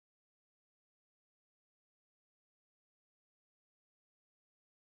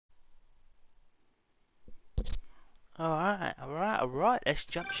Alright. Let's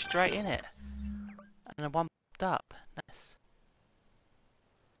jump straight in it. And the one popped up. Nice.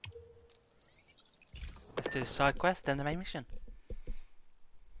 Let's do the side quest, then the main mission.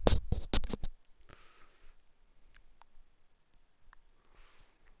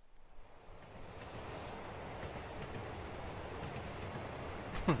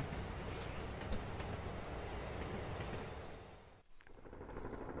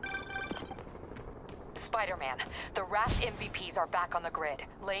 Spider-Man, the Wrath MVPs are back on the grid,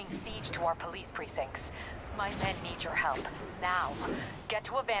 laying siege to our police precincts. My men need your help, now. Get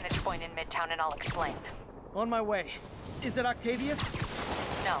to a vantage point in Midtown and I'll explain. On my way. Is it Octavius?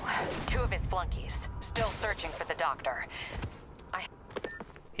 No, 2 of his flunkies. Still searching for the doctor.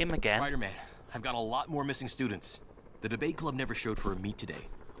 Him again. Spider-Man, I've got a lot more missing students. The debate club never showed for a meet today.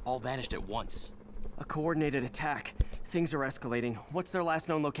 All vanished at once. A coordinated attack. Things are escalating. What's their last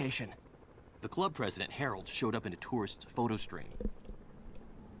known location? The club president, Harold, showed up in a tourist's photo stream.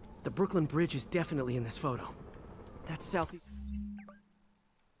 The Brooklyn Bridge is definitely in this photo. That's southeast.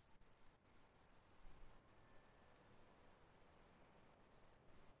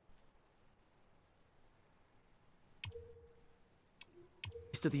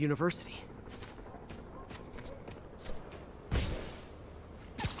 East of the university.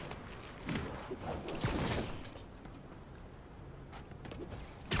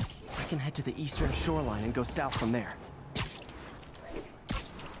 I can head to the eastern shoreline and go south from there.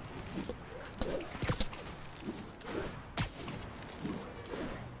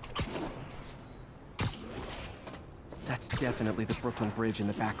 That's definitely the Brooklyn Bridge in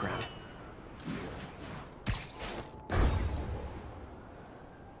the background.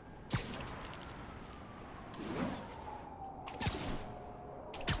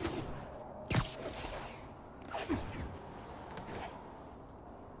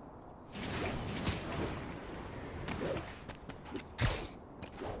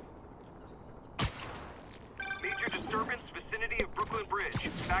 Disturbance vicinity of Brooklyn Bridge.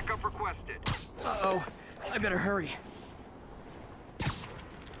 Backup requested. Uh-oh. I better hurry.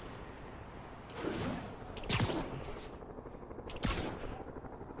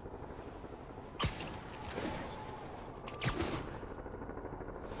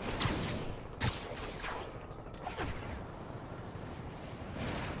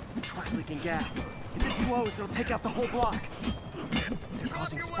 The truck's leaking gas. If it blows, it'll take out the whole block. They're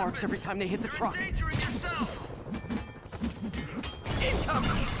causing sparks every time they hit the truck.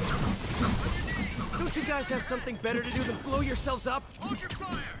 Don't you guys have something better to do than blow yourselves up? Hold your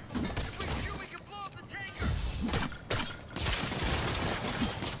fire! If we shoot, we can blow up the tanker!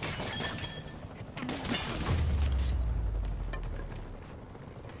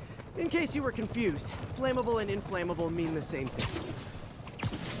 In case you were confused, flammable and inflammable mean the same thing.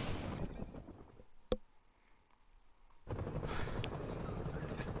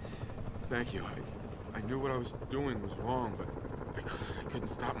 Thank you. I knew what I was doing was wrong, but I couldn't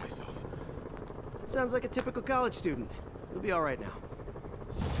stop myself. Sounds like a typical college student. You'll be all right now.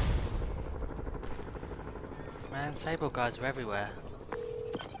 Man, Sable guys are everywhere.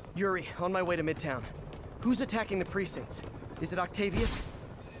 Yuri, on my way to Midtown. Who's attacking the precincts? Is it Octavius?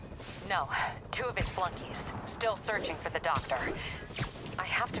 No, 2 of his flunkies. Still searching for the doctor. I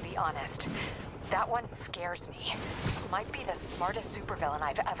have to be honest. That one scares me. Might be the smartest supervillain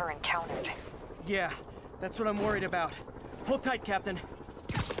I've ever encountered. Yeah, that's what I'm worried about. Hold tight, Captain.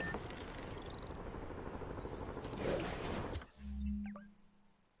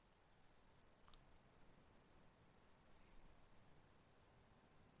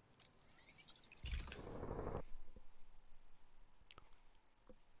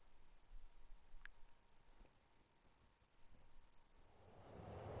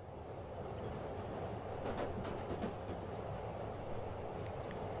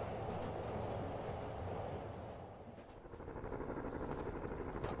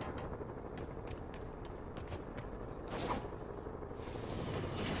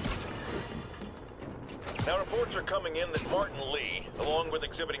 Now, reports are coming in that Martin Lee, along with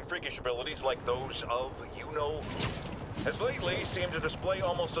exhibiting freakish abilities like those of you-know-who, has lately seemed to display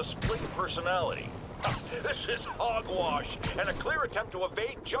almost a split personality. This is hogwash and a clear attempt to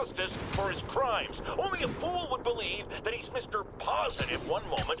evade justice for his crimes. Only a fool would believe that he's Mr. Positive one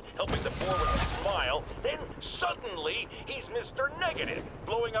moment, helping the poor with a smile, then suddenly he's Mr. Negative,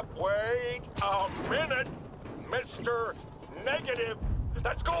 blowing up. Wait a minute, Mr. Negative.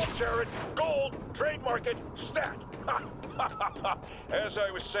 That's gold, Jared. Gold. Trademark it. Stat. As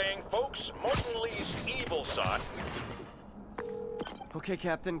I was saying, folks, Martin Lee's evil side. Okay,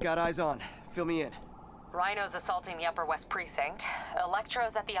 Captain. Got eyes on. Fill me in. Rhino's assaulting the Upper West Precinct.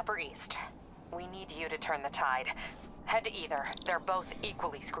 Electro's at the Upper East. We need you to turn the tide. Head to either. They're both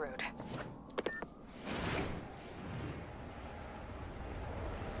equally screwed.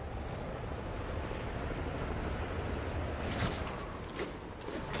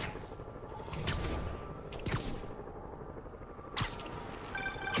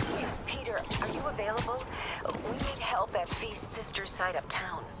 Peter, are you available? We need help at Feast's sister's site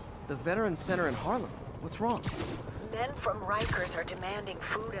uptown. The Veterans Center in Harlem. What's wrong? Men from Rikers are demanding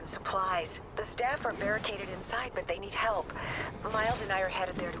food and supplies. The staff are barricaded inside, but they need help. Miles and I are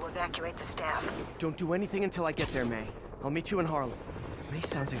headed there to evacuate the staff. Don't do anything until I get there, May. I'll meet you in Harlem. May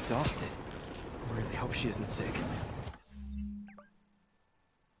sounds exhausted. I really hope she isn't sick.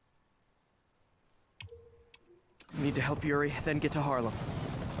 Need to help Yuri, then get to Harlem.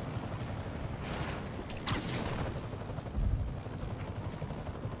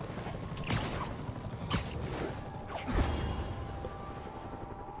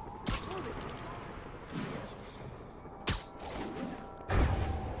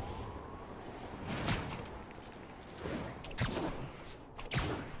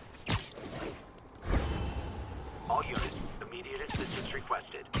 All units, immediate assistance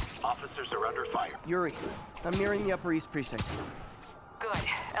requested. Officers are under fire. Yuri, I'm nearing the Upper East Precinct. Good.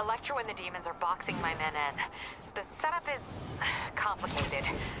 Electro and the demons are boxing my men in. The setup is complicated.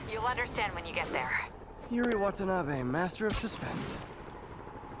 You'll understand when you get there. Yuri Watanabe, master of suspense.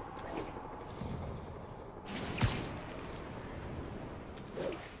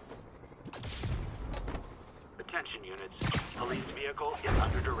 Attention units. Police vehicle is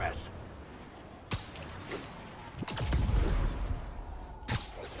under duress.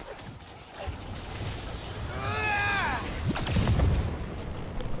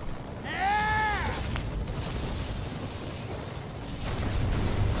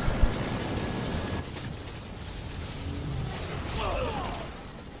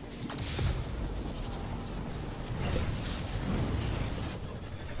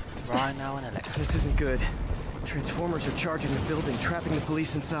 Rhino and Electro. This isn't good. Transformers are charging the building, trapping the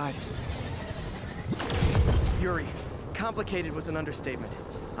police inside. Yuri, complicated was an understatement.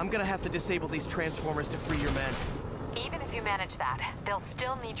 I'm gonna have to disable these transformers to free your men. Even if you manage that, they'll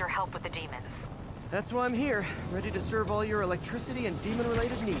still need your help with the demons. That's why I'm here, ready to serve all your electricity and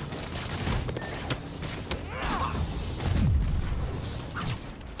demon-related needs.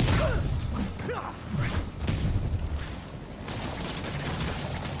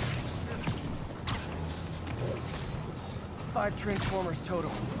 Five transformers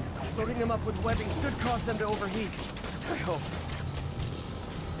total. Loading them up with webbing should cause them to overheat. I hope.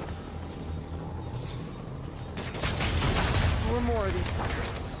 Four more of these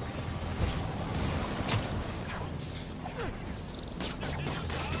suckers.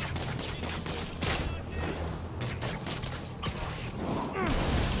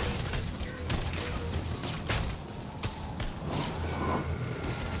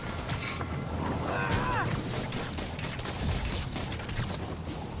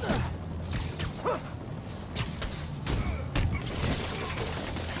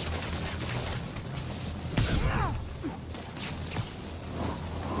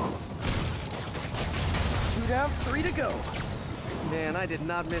 Down, 3 to go. Man, I did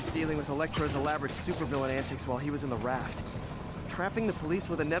not miss dealing with Electro's elaborate supervillain antics while he was in the raft. Trapping the police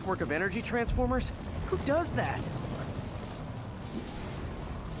with a network of energy transformers? Who does that?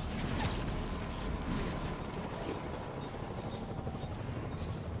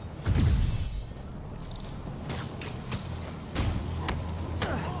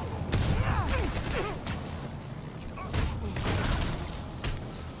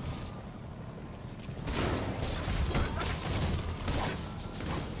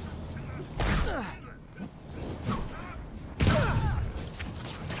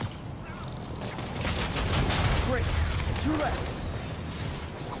 Great. 2 left.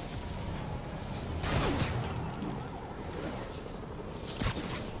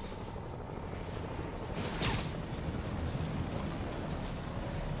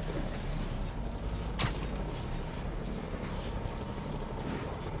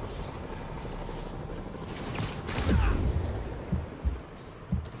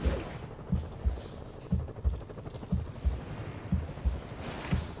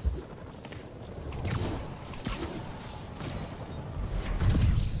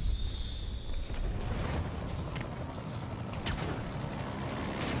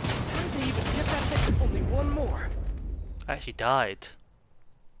 Only one more. I actually died.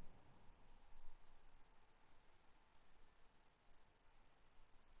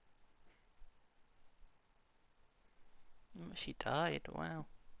 She died, wow.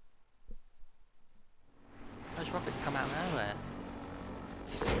 Those rockets come out of nowhere.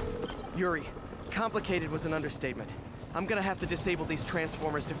 Yuri, complicated was an understatement. I'm gonna have to disable these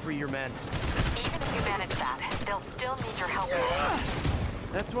transformers to free your men. Even if you manage that, they'll still need your help.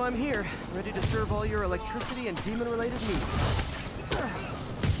 That's why I'm here, ready to serve all your electricity and demon-related needs.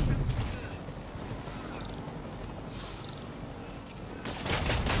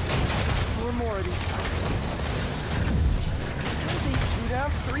 4 more of these. 2 down,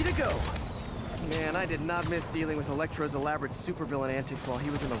 3 to go. Man, I did not miss dealing with Electro's elaborate supervillain antics while he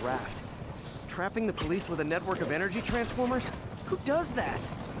was in the raft. Trapping the police with a network of energy transformers? Who does that?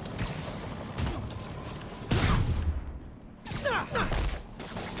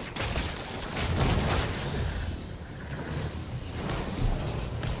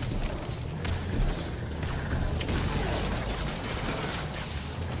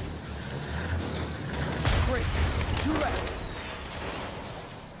 Great. 2 left.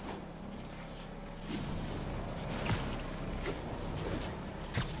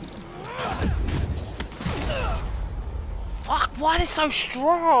 Fuck, why are they so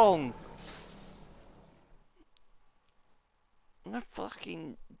strong? The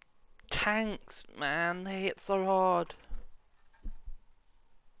fucking tanks, man, they hit so hard.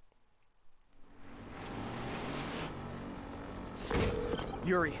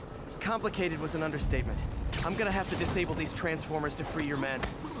 Yuri, complicated was an understatement. I'm gonna have to disable these transformers to free your men.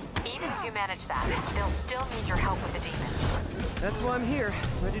 Even if you manage that, they'll still need your help with the demons. That's why I'm here,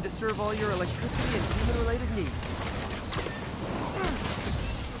 ready to serve all your electricity and human-related needs.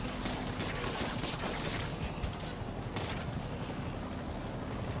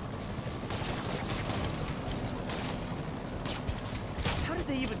 How did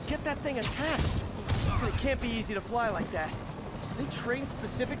they even get that thing attached? It can't be easy to fly like that. Did they train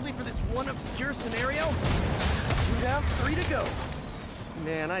specifically for this one obscure scenario? 2 down, 3 to go.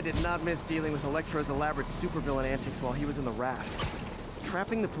 Man, I did not miss dealing with Electro's elaborate supervillain antics while he was in the raft.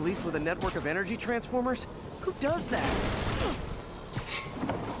 Trapping the police with a network of energy transformers? Who does that?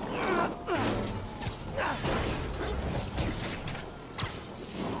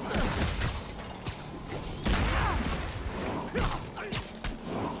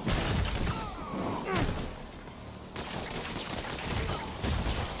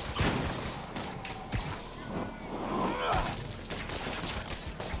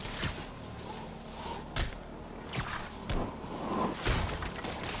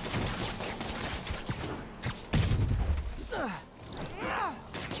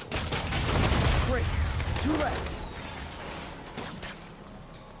 Great. 2 left.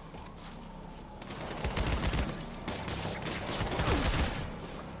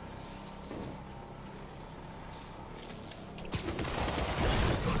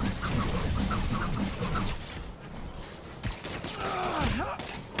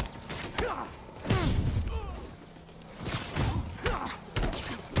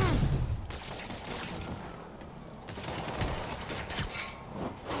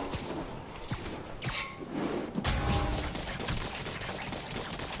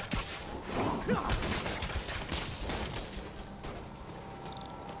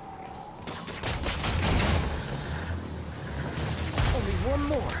 Only 1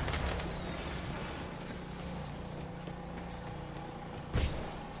 more.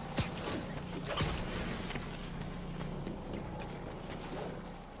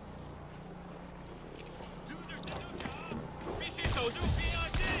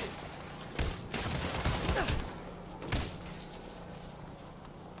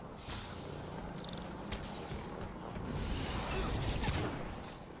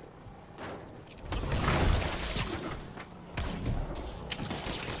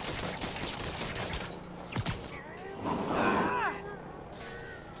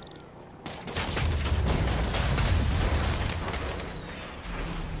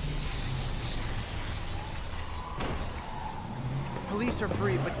 Police are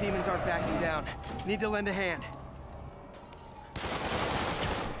free, but demons aren't backing down. Need to lend a hand.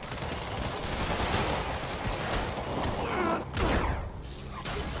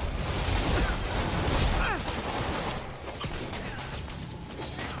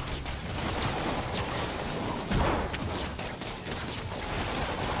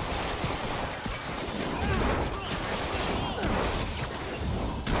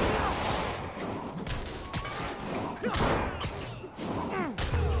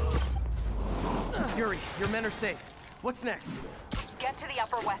 Yuri, your men are safe. What's next? Get to the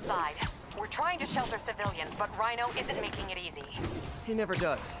Upper West Side. We're trying to shelter civilians, but Rhino isn't making it easy. He never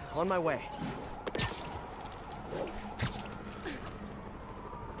does. On my way.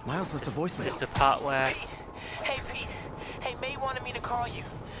 Miles left a voicemail. Just the part where Hey, Pete. Hey, May wanted me to call you.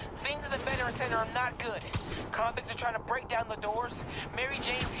 Things at the Veteran Center are not good. Convicts are trying to break down the doors. Mary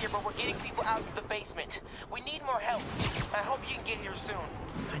Jane's here, but we're getting people out of the basement. We need more help. I hope you can get here soon.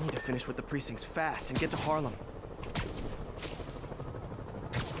 I need to finish with the precincts fast and get to Harlem.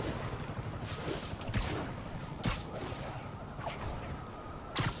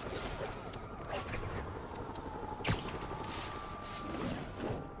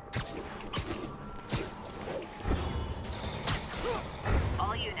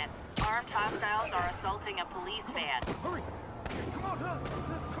 All units, armed hostiles are assaulting a police van. Hurry! Come on!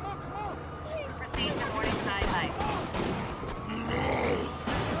 Come on! Proceed to Morningside Heights.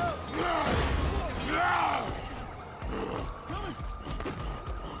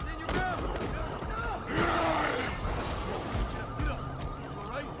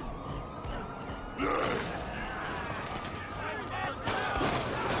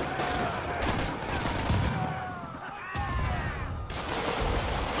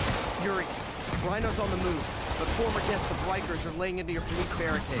 Yuri, Rhino's on the move, but former guests of Rikers are laying into your police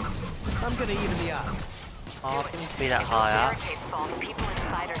barricades. I'm gonna even the odds. Oh, it needs to be that high up. Barricades fall, the people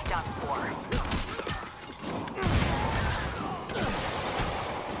inside are done for.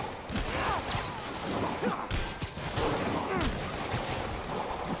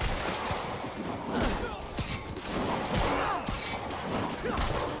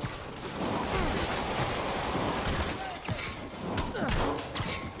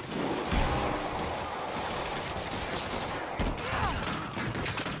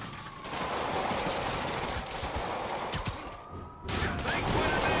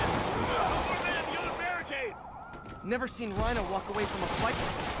 Never seen Rhino walk away from a fight like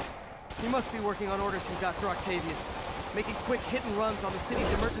this. He must be working on orders from Dr. Octavius, making quick hit and runs on the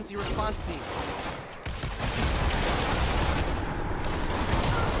city's emergency response team.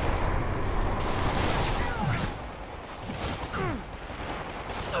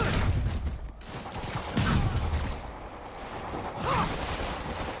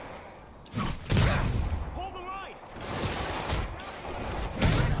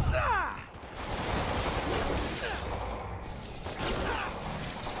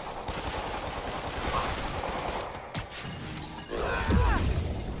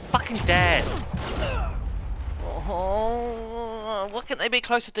 Fucking dead. Oh, why can't they be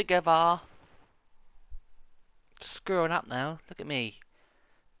closer together? Screwing up now. Look at me.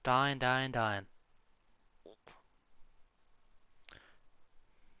 Dying.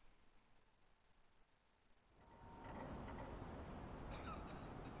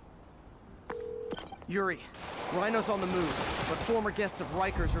 Yuri, Rhino's on the move, but former guests of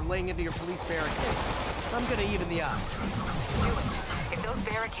Rikers are laying into your police barricades. I'm gonna even the odds. Do it. If those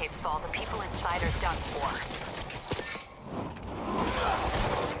barricades fall, the people inside are done for.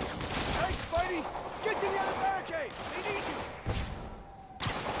 Hey, Spidey! Get to the other barricade! They need you!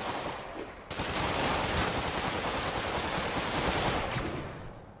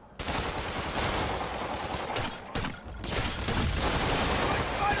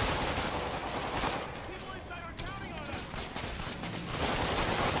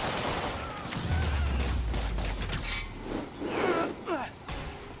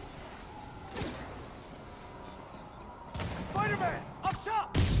 Spider-Man! Up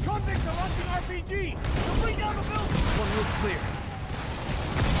top! Convicts are launching RPG! They'll bring down the building! One roof's clear.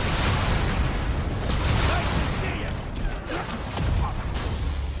 Nice to see you!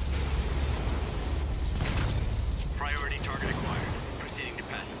 Priority target acquired. Proceeding to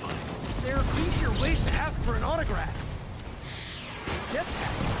pacify. There are easier ways to ask for an autograph.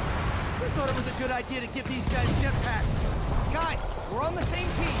 Jetpacks? I thought it was a good idea to give these guys jetpacks. Guys, we're on the same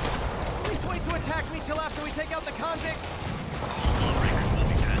team. Please wait to attack me till after we take out the convicts.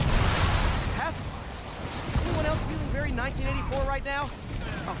 Pacifier? Anyone else feeling very 1984 right now?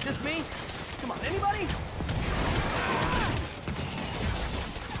 Oh, just me? Come on, anybody?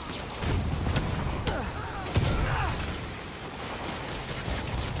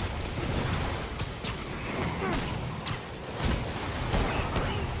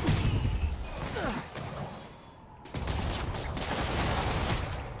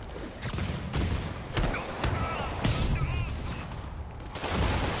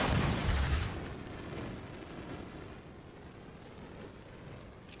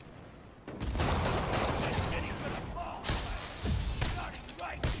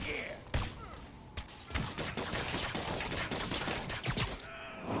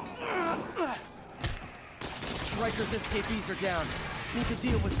 Riker's escapees are down. Need to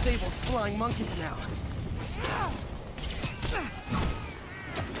deal with Sable's flying monkeys now.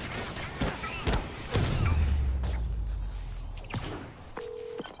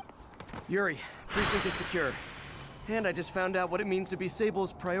 Yuri, precinct is secure. And I just found out what it means to be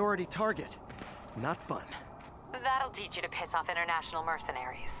Sable's priority target. Not fun. That'll teach you to piss off international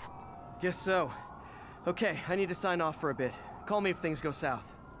mercenaries. Guess so. Okay, I need to sign off for a bit. Call me if things go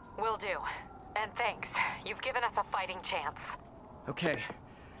south. Will do. And thanks. You've given us a fighting chance. Okay.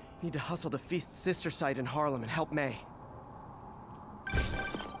 Need to hustle to Feast's sister site in Harlem and help May.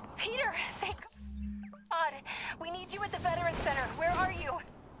 Peter, thank God. We need you at the Veterans Center. Where are you?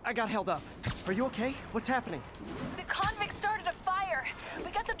 I got held up. Are you okay? What's happening? The convicts started a fire.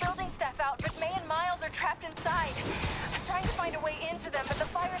 We got the building staff out, but May and Miles are trapped inside. I'm trying to find a way into them, but the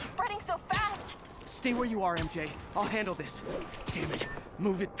fire's spreading so fast. Stay where you are, MJ. I'll handle this. Damn it.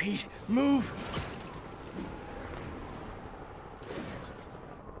 Move it, Pete. Move!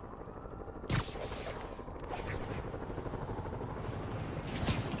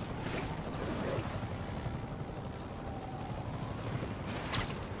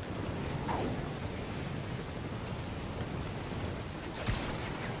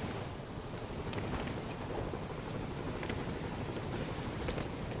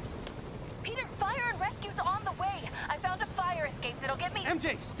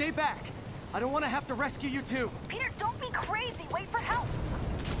 MJ, stay back! I don't want to have to rescue you too! Peter, don't be crazy! Wait for help!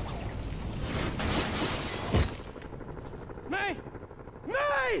 May!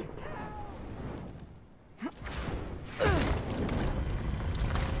 May!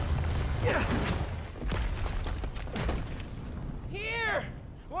 Here!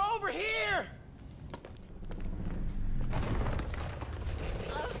 We're over here!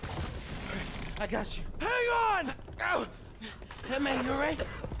 I got you. Hang on! Ow! Hey, man, you alright?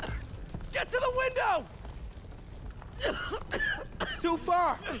 Get to the window! It's too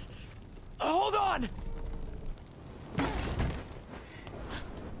far! Hold on!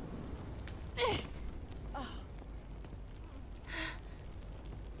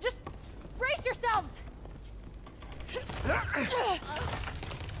 Just brace yourselves!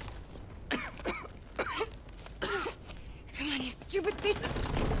 Come on, you stupid piece of...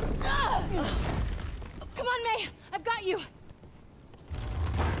 Come on, May! I've got you!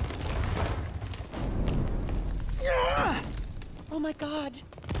 Oh my God.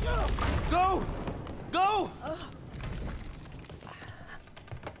 Go! Go!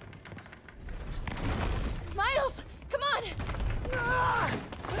 Miles! Come on! No!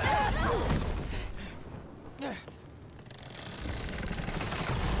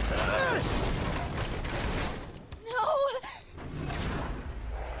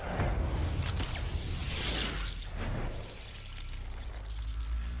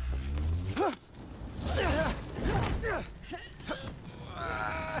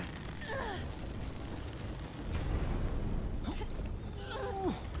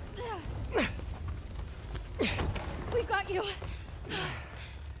 We've got you.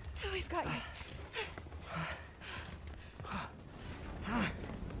 We've got you.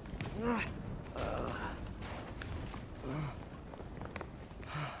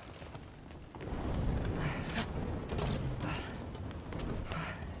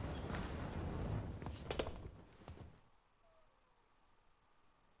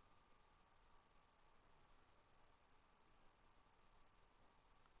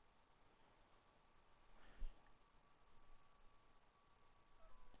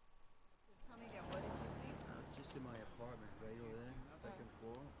 Just in my apartment, right over there, second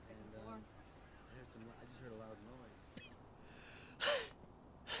floor, and I just heard a loud noise.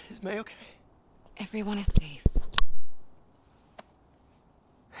 Is May okay? Everyone is safe.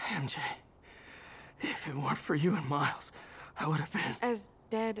 MJ, if it weren't for you and Miles, I would have been... As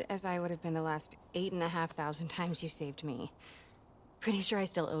dead as I would have been the last 8,500 times you saved me. Pretty sure I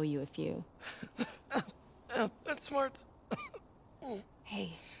still owe you a few. That's smart.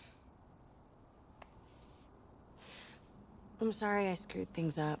 Hey. I'm sorry I screwed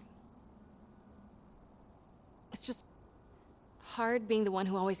things up. It's just hard being the one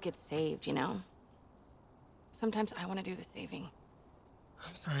who always gets saved, you know? Sometimes I want to do the saving.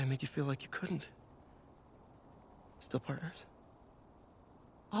 I'm sorry I made you feel like you couldn't. Still partners?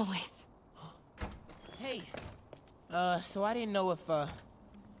 Always. Hey. So I didn't know if,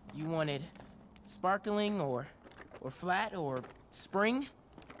 you wanted sparkling or flat or spring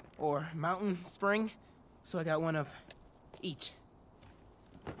or mountain spring. So I got one of each.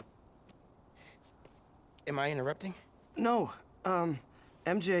 Am I interrupting? No.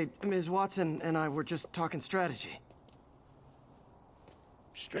 MJ, Ms. Watson, and I were just talking strategy.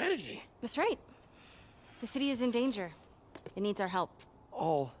 Strategy? That's right. The city is in danger. It needs our help.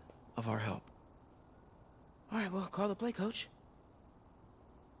 All of our help. All right, well, call the play, coach.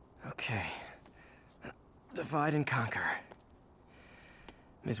 Okay. Divide and conquer.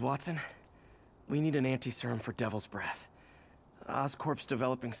 Ms. Watson, We need an anti-serum for Devil's Breath. Oscorp's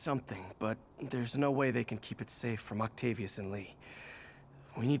developing something, but there's no way they can keep it safe from Octavius and Lee.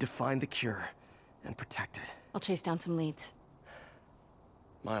 We need to find the cure and protect it. I'll chase down some leads.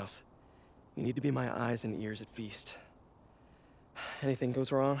 Miles, you need to be my eyes and ears at Feast. Anything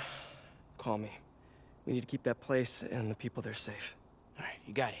goes wrong, call me. We need to keep that place and the people there safe. All right,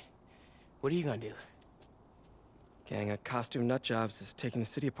 you got it. What are you gonna do? Gang at Costume Nutjobs is taking the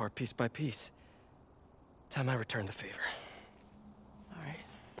city apart piece by piece. Time I return the favor. All right.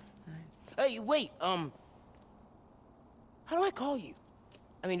 Hey, wait, how do I call you?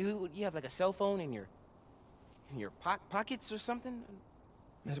 I mean, do you have like a cell phone in your pockets or something?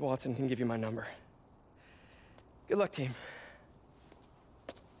 Ms. Watson can give you my number. Good luck, team.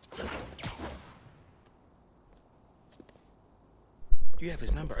 You have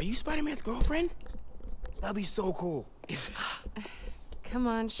his number. Are you Spider-Man's girlfriend? That'd be so cool. Come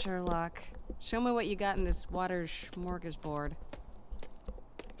on, Sherlock. Show me what you got in this water smorgasbord.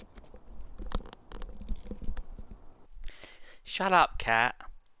 Shut up, cat.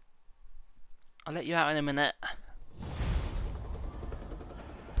 I'll let you out in a minute.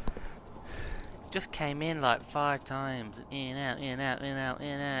 Just came in like 5 times. In, out, in, out, in, out,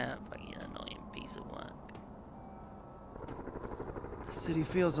 in, out. Fucking annoying piece of work. The city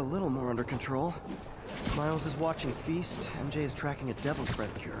feels a little more under control. Miles is watching Feast. MJ is tracking a Devil's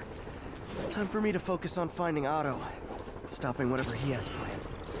Breath cure. Time for me to focus on finding Otto. Stopping whatever he has planned.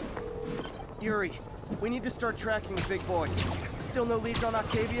 Yuri, we need to start tracking the big boys. Still no leads on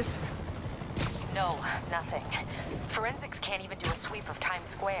Octavius? No, nothing. Forensics can't even do a sweep of Times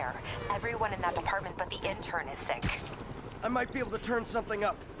Square. Everyone in that department but the intern is sick. I might be able to turn something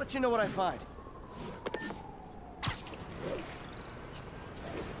up. Let you know what I find.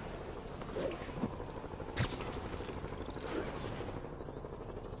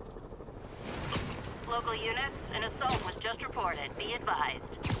 Local units, an assault was just reported. Be advised.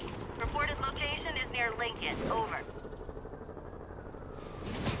 Reported location is near Lincoln. Over.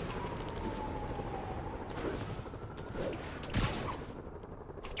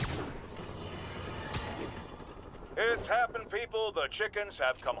 It's happened, people. The chickens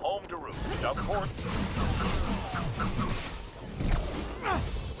have come home to roost. Of course.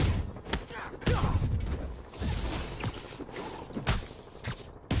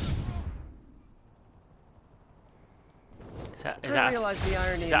 I realize the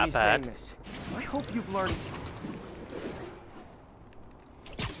irony in me saying this. I hope you've learned.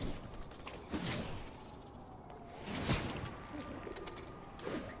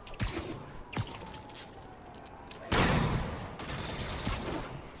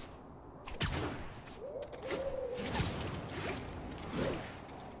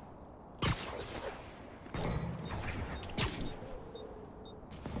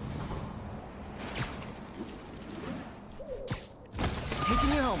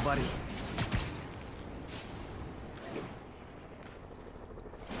 Taking you home, buddy.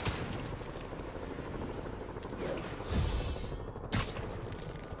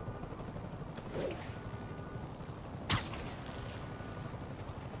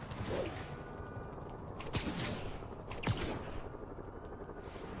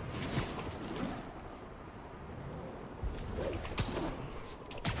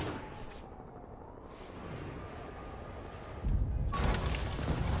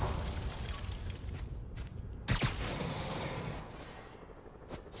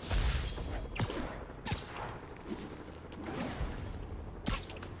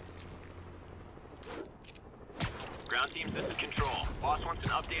 Ground team, this is Control. Boss wants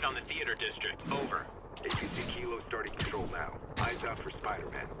an update on the theater district. Over. APC Kilo starting patrol now. Eyes out for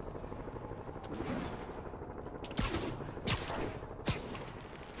Spider-Man.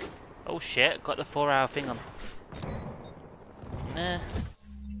 Oh shit, got the 4-hour thing on. Nah.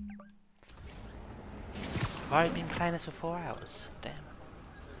 I've already been playing this for 4 hours. Damn.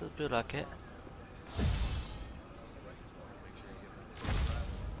 Doesn't feel like it.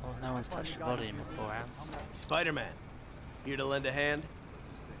 Oh, no one's touched the volume in 4 hours. Spider-Man, here to lend a hand?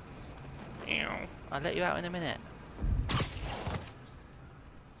 I'll let you out in a minute.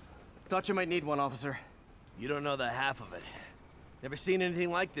 Thought you might need one, officer. You don't know the half of it. Never seen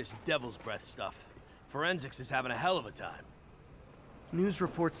anything like this Devil's Breath stuff. Forensics is having a hell of a time. News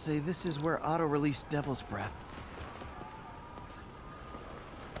reports say this is where Otto released Devil's Breath.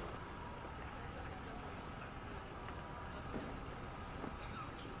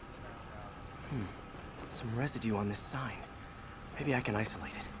 Some residue on this sign. Maybe I can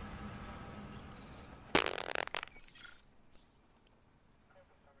isolate it.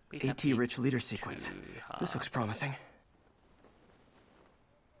 AT-rich leader sequence. This looks promising.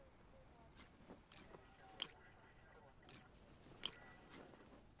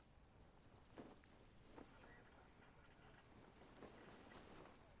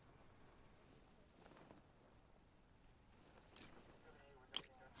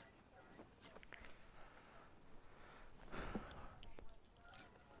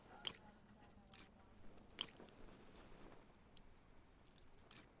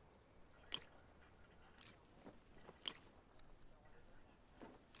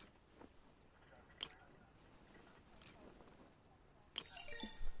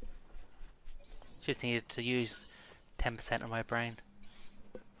 Just needed to use 10% of my brain.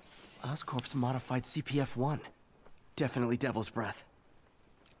 Oscorp's modified CPF-1. Definitely Devil's Breath.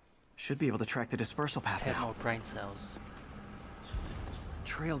 Should be able to track the dispersal path 10 now. more brain cells.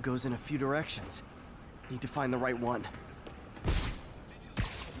 Trail goes in a few directions. Need to find the right one.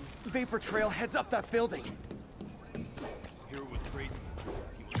 Vapor trail heads up that building. Here it was crazy.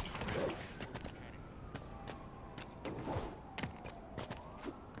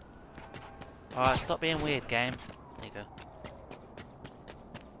 Alright, stop being weird, game. There you go.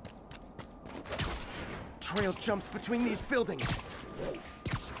 Trail jumps between these buildings.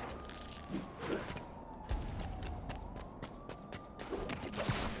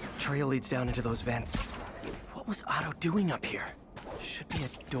 Trail leads down into those vents. What was Otto doing up here? Should be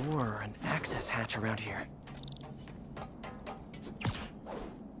a door or an access hatch around here.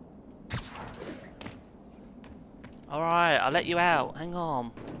 Alright, I'll let you out. Hang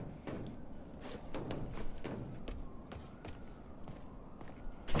on.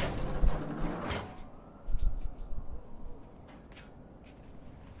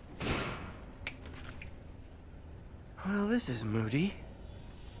 Well, this is moody.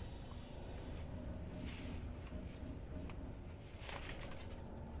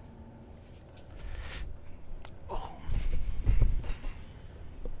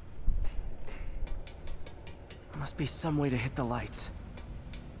 Must be some way to hit the lights.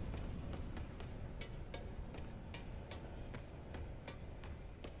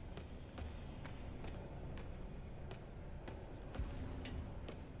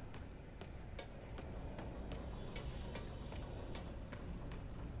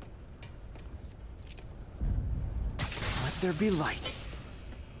 Let there be light.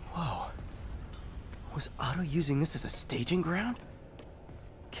 Whoa. Was Otto using this as a staging ground?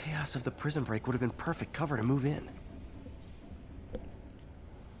 Chaos of the prison break would have been perfect cover to move in.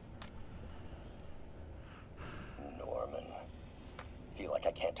 Norman. Feel like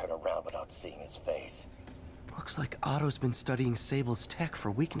I can't turn around without seeing his face. Looks like Otto's been studying Sable's tech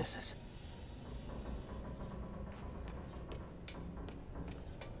for weaknesses.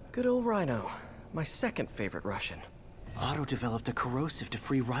 Good old Rhino. My second favorite Russian. Otto developed a corrosive to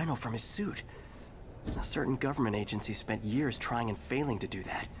free Rhino from his suit. A certain government agency spent years trying and failing to do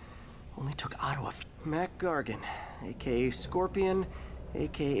that. Only took Otto Mac Gargan, aka Scorpion,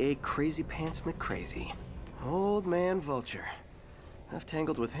 aka Crazy Pants McCrazy. Old man Vulture. I've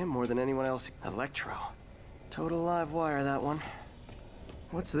tangled with him more than anyone else. Electro. Total live wire, that one.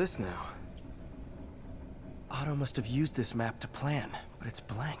 What's this now? Otto must have used this map to plan, but it's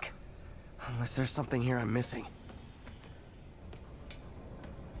blank. Unless there's something here I'm missing.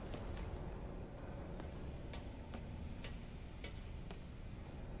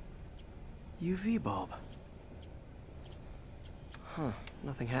 UV bulb. Huh,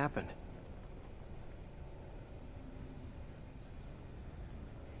 nothing happened.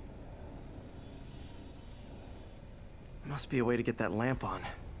 Must be a way to get that lamp on.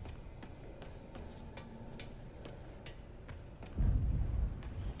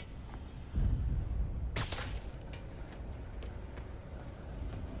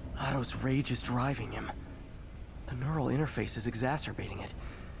 Otto's rage is driving him. The neural interface is exacerbating it.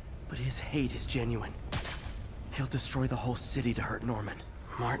 But his hate is genuine. He'll destroy the whole city to hurt Norman.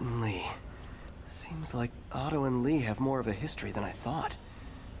 Martin Lee. Seems like Otto and Lee have more of a history than I thought.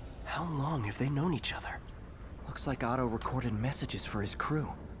 How long have they known each other? Looks like Otto recorded messages for his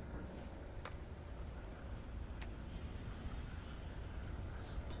crew.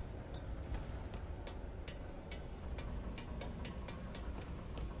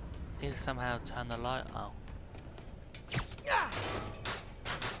 Need to somehow turn the light on.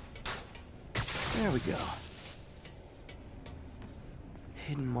 There we go.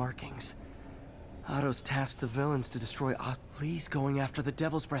 Hidden markings. Otto's tasked the villains to destroy Lee's going after the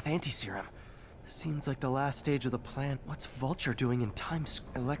Devil's Breath anti-serum. Seems like the last stage of the plan. What's Vulture doing in Times?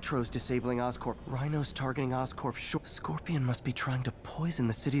 Electro's disabling Oscorp. Rhino's targeting Oscorp. Scorpion must be trying to poison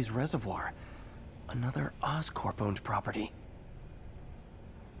the city's reservoir. Another Oscorp-owned property.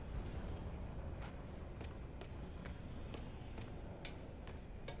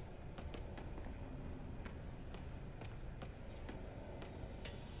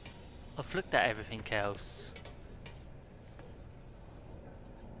 I've looked at everything else.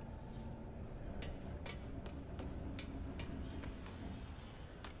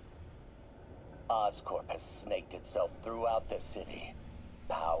 Oscorp has snaked itself throughout the city.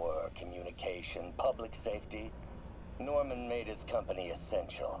 Power, communication, public safety. Norman made his company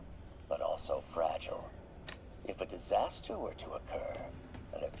essential, but also fragile. If a disaster were to occur,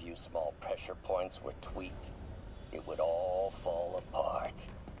 and a few small pressure points were tweaked, it would all fall apart.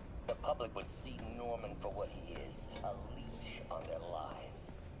 The public would see Norman known for what he is, a leech on their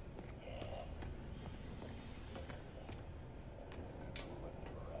lives. Yes.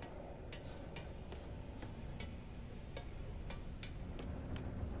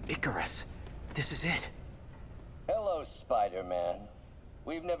 Icarus, this is it. Hello, Spider-Man.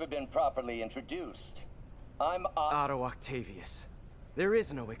 We've never been properly introduced. I'm Otto Octavius. There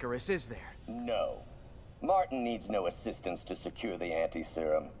is no Icarus, is there? No. Martin needs no assistance to secure the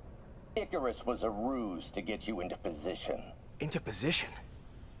anti-serum. Icarus was a ruse to get you into position. Into position?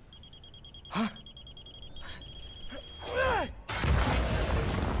 Huh?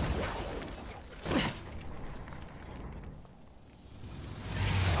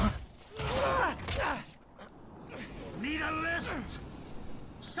 Need a lift?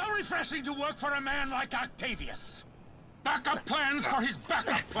 So refreshing to work for a man like Octavius. Backup plans for his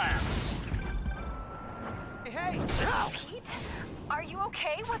backup plans. Hey! Pete? Are you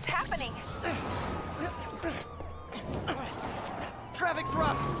okay? What's happening? Traffic's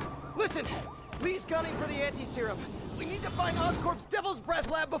rough. Listen, Lee's gunning for the anti-serum. We need to find Oscorp's Devil's Breath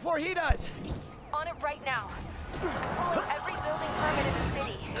lab before he does. On it right now. I'm pulling every building permit in the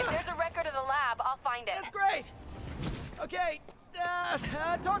city. If there's a record of the lab, I'll find it. That's great! Okay,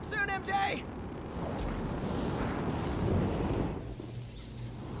 talk soon, MJ!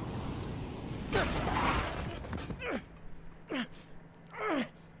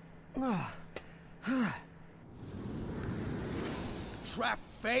 Trap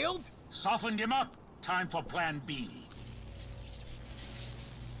failed? Softened him up. Time for plan B.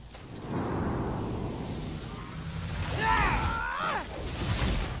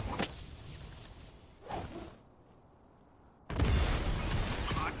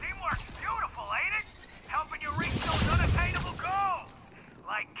 Teamwork's beautiful, ain't it? Helping you reach those unattainable goals.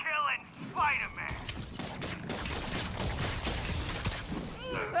 Like killing Spider-Man.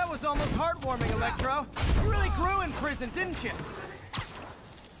 That was almost heartwarming, Electro. You really grew in prison, didn't you?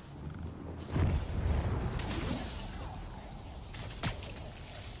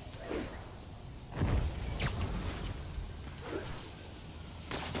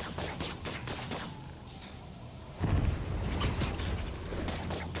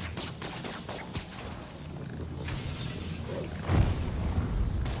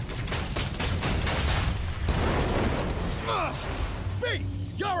 Pete,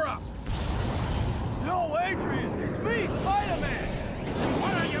 you're up! No, Adrian! It's me, Spider-Man!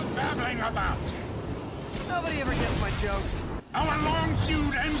 What are you babbling about? Nobody ever gets my jokes. Our long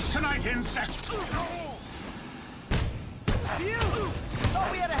feud ends tonight, insect! Phew!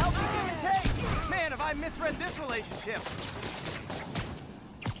 Thought we had a healthy give and take! Man, have I misread this relationship!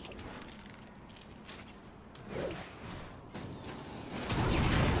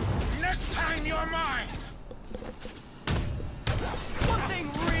 Next time you're mine! One thing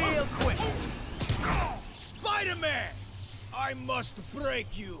real quick! Spider-Man! I must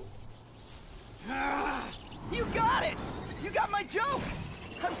break you! You got it! You got my joke!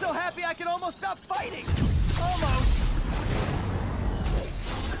 I'm so happy I can almost stop fighting! Almost!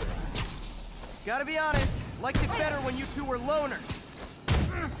 Gotta be honest, liked it better when you two were loners.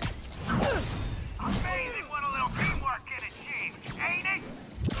 Amazing what a little teamwork can achieve, ain't it?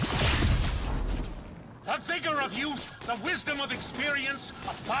 The vigor of youth, the wisdom of experience,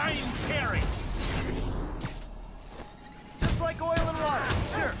 a fine carry. Just like oil and water,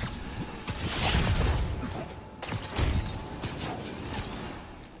 sure.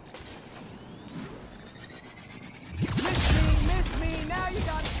 Miss me, now you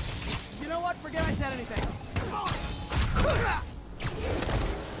got it. You know what? Forget I said anything.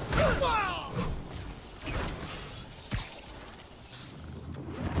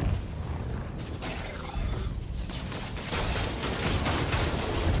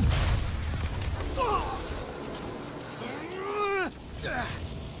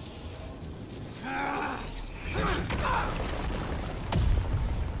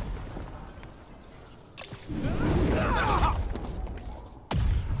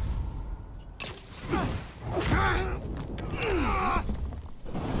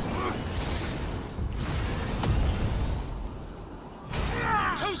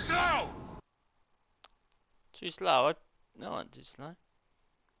 Too slow! Too slow? No, I wasn't too slow.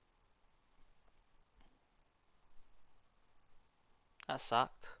 That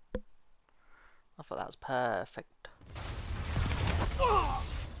sucked. I thought that was perfect.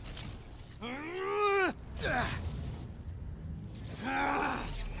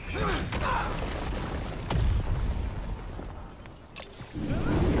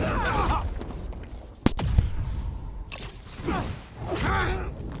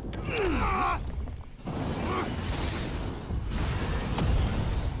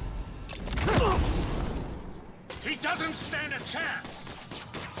 doesn't stand a chance.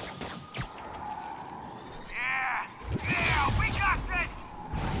 Yeah, we got this!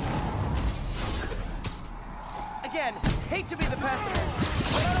 Again, hate to be the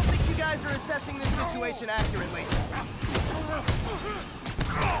pessimist, but I don't think you guys are assessing this situation accurately.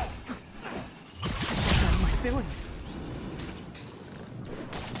 My feelings.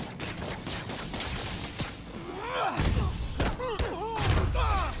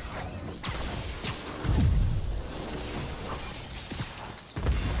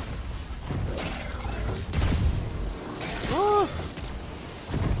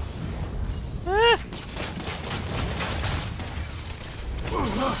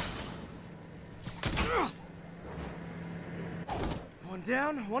 One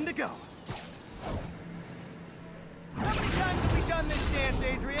down, one to go. How many times have we done this dance,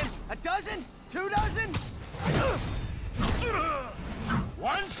 Adrian? A dozen? 2 dozen?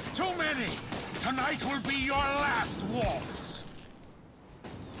 Once too many. Tonight will be your last waltz.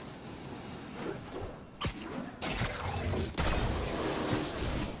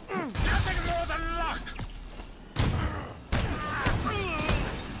 Nothing more than luck.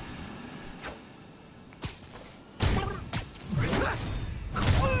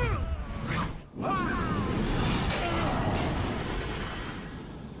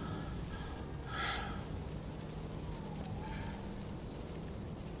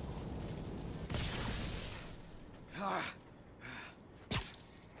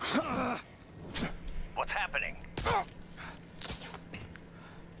 What's happening?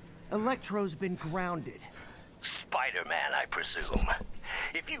 Electro's been grounded. Spider-Man, I presume.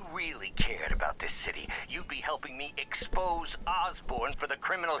 If you really cared about this city, you'd be helping me expose Osborn for the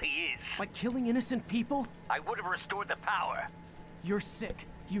criminal he is. By killing innocent people? I would have restored the power. You're sick.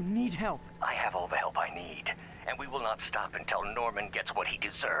 You need help. I have all the help I need, and we will not stop until Norman gets what he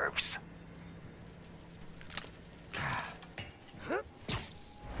deserves.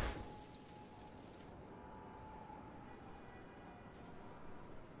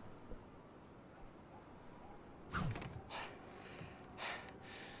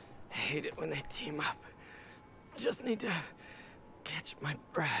 I hate it when they team up. Just need to catch my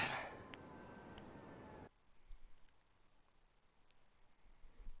breath.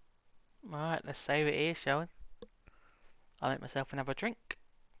 Alright, let's save it here, shall we? I'll make myself another drink.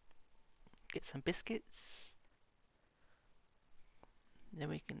 Get some biscuits. Then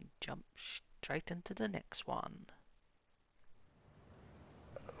we can jump straight into the next one.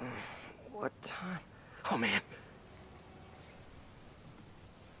 What time? Oh man.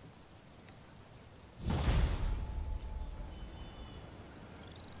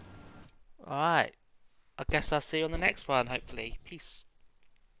 Alright. I guess I'll see you on the next one, hopefully. Peace.